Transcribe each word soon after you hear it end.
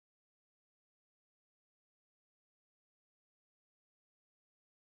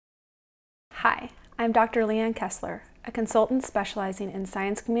Hi, I'm Dr. Leigh Ann Kesler, a consultant specializing in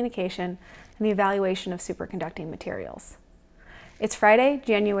science communication and the evaluation of superconducting materials. It's Friday,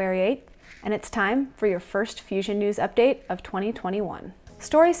 January 8th, and it's time for your first Fusion News update of 2021.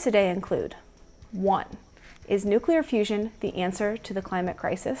 Stories today include: 1. Is nuclear fusion the answer to the climate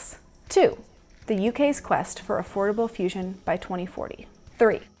crisis? 2. The UK's quest for affordable fusion by 2040.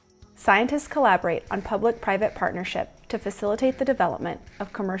 3. Scientists collaborate on public-private partnership to facilitate the development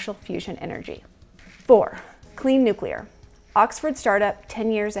of commercial fusion energy. 4. Clean nuclear. Oxford startup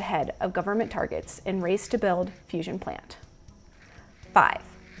 10 years ahead of government targets in race to build fusion plant. 5.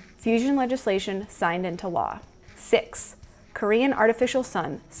 Fusion legislation signed into law. 6. Korean artificial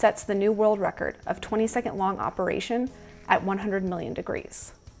sun sets the new world record of 20-second long operation at 100 million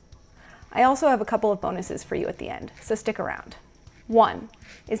degrees. I also have a couple of bonuses for you at the end, so stick around. 1.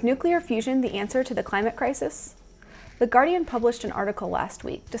 Is nuclear fusion the answer to the climate crisis? The Guardian published an article last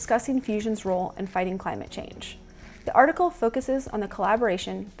week discussing fusion's role in fighting climate change. The article focuses on the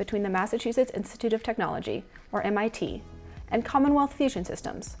collaboration between the Massachusetts Institute of Technology, or MIT, and Commonwealth Fusion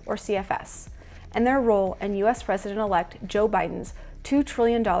Systems, or CFS, and their role in U.S. President-elect Joe Biden's $2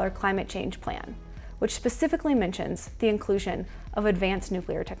 trillion climate change plan, which specifically mentions the inclusion of advanced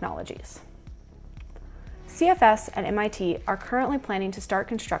nuclear technologies. CFS and MIT are currently planning to start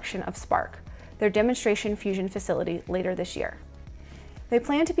construction of Spark, their demonstration fusion facility, later this year. They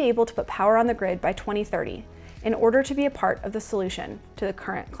plan to be able to put power on the grid by 2030 in order to be a part of the solution to the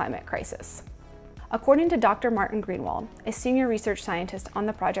current climate crisis. According to Dr. Martin Greenwald, a senior research scientist on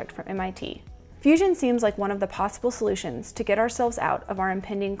the project from MIT, fusion seems like one of the possible solutions to get ourselves out of our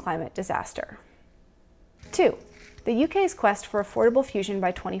impending climate disaster. 2. The UK's quest for affordable fusion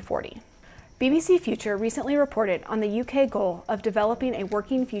by 2040. BBC Future recently reported on the UK goal of developing a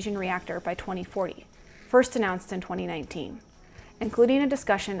working fusion reactor by 2040, first announced in 2019, including a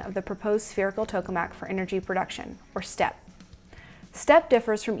discussion of the proposed spherical tokamak for energy production, or STEP. STEP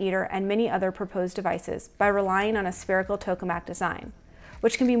differs from ITER and many other proposed devices by relying on a spherical tokamak design,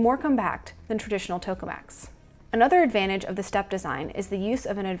 which can be more compact than traditional tokamaks. Another advantage of the STEP design is the use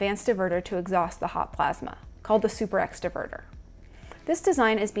of an advanced diverter to exhaust the hot plasma, called the SuperX diverter. This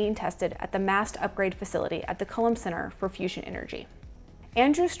design is being tested at the MAST upgrade facility at the Culham Centre for Fusion Energy.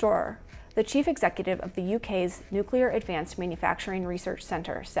 Andrew Storer, the chief executive of the UK's Nuclear Advanced Manufacturing Research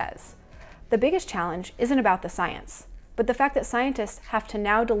Centre, says, "The biggest challenge isn't about the science, but the fact that scientists have to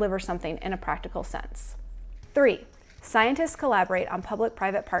now deliver something in a practical sense." 3. Scientists collaborate on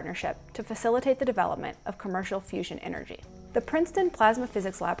public-private partnership to facilitate the development of commercial fusion energy. The Princeton Plasma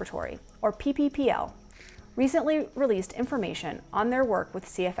Physics Laboratory, or PPPL, recently released information on their work with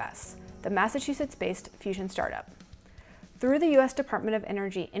CFS, the Massachusetts-based fusion startup. Through the U.S. Department of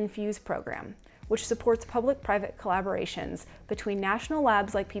Energy INFUSE program, which supports public-private collaborations between national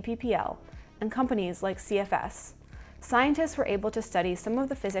labs like PPPL and companies like CFS, scientists were able to study some of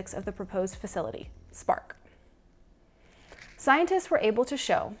the physics of the proposed facility, Spark. Scientists were able to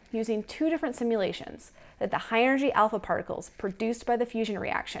show, using 2 different simulations, that the high-energy alpha particles produced by the fusion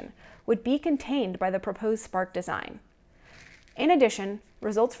reaction would be contained by the proposed Spark design. In addition,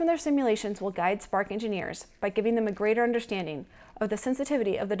 results from their simulations will guide Spark engineers by giving them a greater understanding of the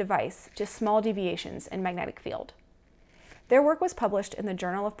sensitivity of the device to small deviations in magnetic field. Their work was published in the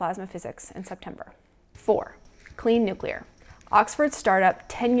Journal of Plasma Physics in September. 4. Clean nuclear. Oxford startup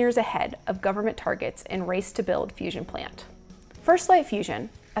 10 years ahead of government targets in race to build fusion plant. First Light Fusion,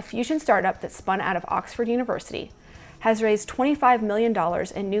 a fusion startup that spun out of Oxford University, has raised $25 million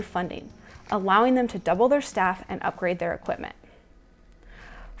in new funding, allowing them to double their staff and upgrade their equipment.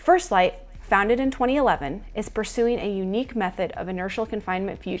 First Light, founded in 2011, is pursuing a unique method of inertial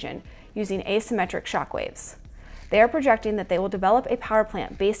confinement fusion using asymmetric shock waves. They are projecting that they will develop a power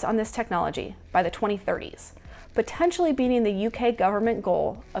plant based on this technology by the 2030s, potentially beating the UK government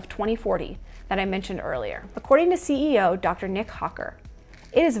goal of 2040 that I mentioned earlier. According to CEO Dr. Nick Hawker,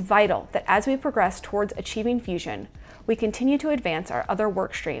 it is vital that as we progress towards achieving fusion, we continue to advance our other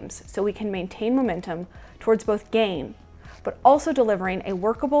work streams so we can maintain momentum towards both gain, but also delivering a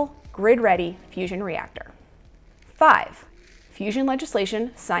workable, grid-ready fusion reactor. 5. Fusion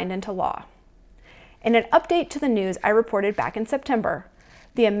legislation signed into law. In an update to the news I reported back in September,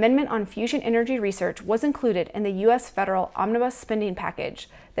 the amendment on fusion energy research was included in the U.S. federal omnibus spending package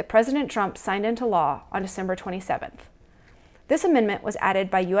that President Trump signed into law on December 27th. This amendment was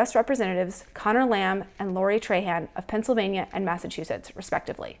added by U.S. Representatives Connor Lamb and Lori Trahan of Pennsylvania and Massachusetts,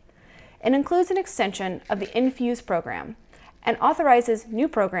 respectively. It includes an extension of the INFUSE program and authorizes new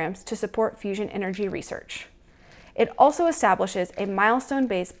programs to support fusion energy research. It also establishes a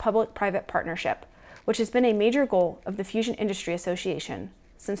milestone-based public-private partnership, which has been a major goal of the Fusion Industry Association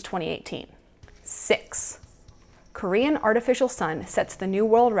since 2018. 6. Korean artificial sun sets the new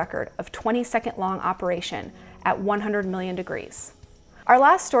world record of 20-second long operation at 100 million degrees. Our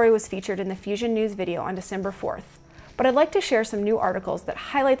last story was featured in the Fusion News video on December 4th, but I'd like to share some new articles that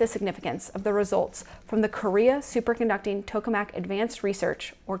highlight the significance of the results from the Korea Superconducting Tokamak Advanced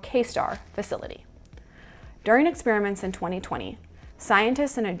Research, or K-STAR, facility. During experiments in 2020,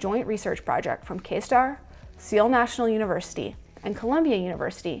 scientists in a joint research project from K-STAR, Seoul National University, and Columbia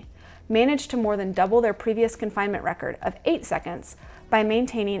University managed to more than double their previous confinement record of 8 seconds by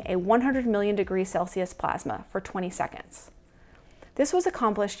maintaining a 100 million degrees Celsius plasma for 20 seconds. This was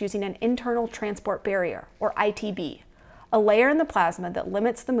accomplished using an internal transport barrier, or ITB, a layer in the plasma that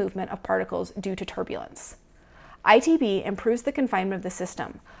limits the movement of particles due to turbulence. ITB improves the confinement of the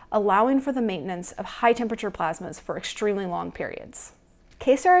system, allowing for the maintenance of high-temperature plasmas for extremely long periods.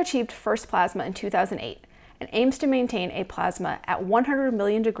 K-STAR achieved first plasma in 2008 and aims to maintain a plasma at 100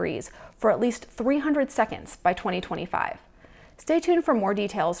 million degrees for at least 300 seconds by 2025. Stay tuned for more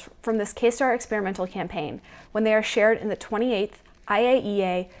details from this K-STAR experimental campaign when they are shared in the 28th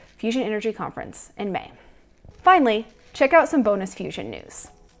IAEA Fusion Energy Conference in May. Finally, check out some bonus fusion news.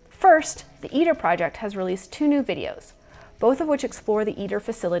 First, the ITER project has released 2 new videos, both of which explore the ITER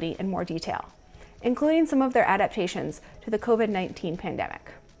facility in more detail, including some of their adaptations to the COVID-19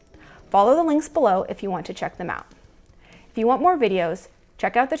 pandemic. Follow the links below if you want to check them out. If you want more videos,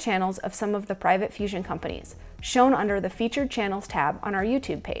 check out the channels of some of the private fusion companies, shown under the Featured Channels tab on our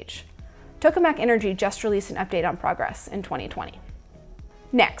YouTube page. Tokamak Energy just released an update on progress in 2020.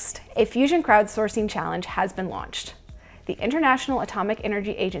 Next, a fusion crowdsourcing challenge has been launched. The International Atomic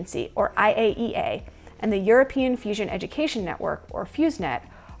Energy Agency, or IAEA, and the European Fusion Education Network, or FuseNet,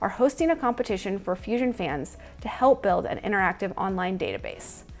 are hosting a competition for fusion fans to help build an interactive online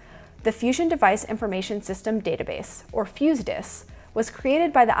database. The Fusion Device Information System Database, or FuseDIS, was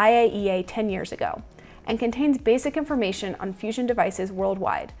created by the IAEA 10 years ago and contains basic information on fusion devices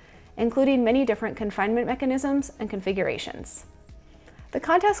worldwide, including many different confinement mechanisms and configurations. The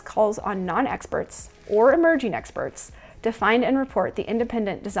contest calls on non-experts or emerging experts to find and report the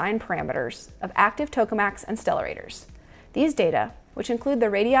independent design parameters of active tokamaks and stellarators. These data, which include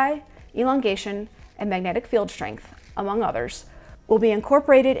the radii, elongation, and magnetic field strength, among others, will be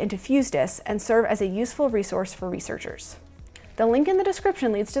incorporated into FuseDIS and serve as a useful resource for researchers. The link in the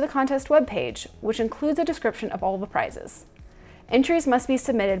description leads to the contest webpage, which includes a description of all the prizes. Entries must be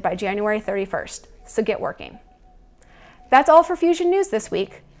submitted by January 31st, so get working. That's all for Fusion News this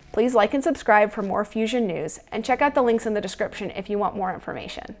week. Please like and subscribe for more Fusion news, and check out the links in the description if you want more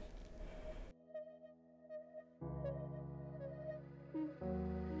information.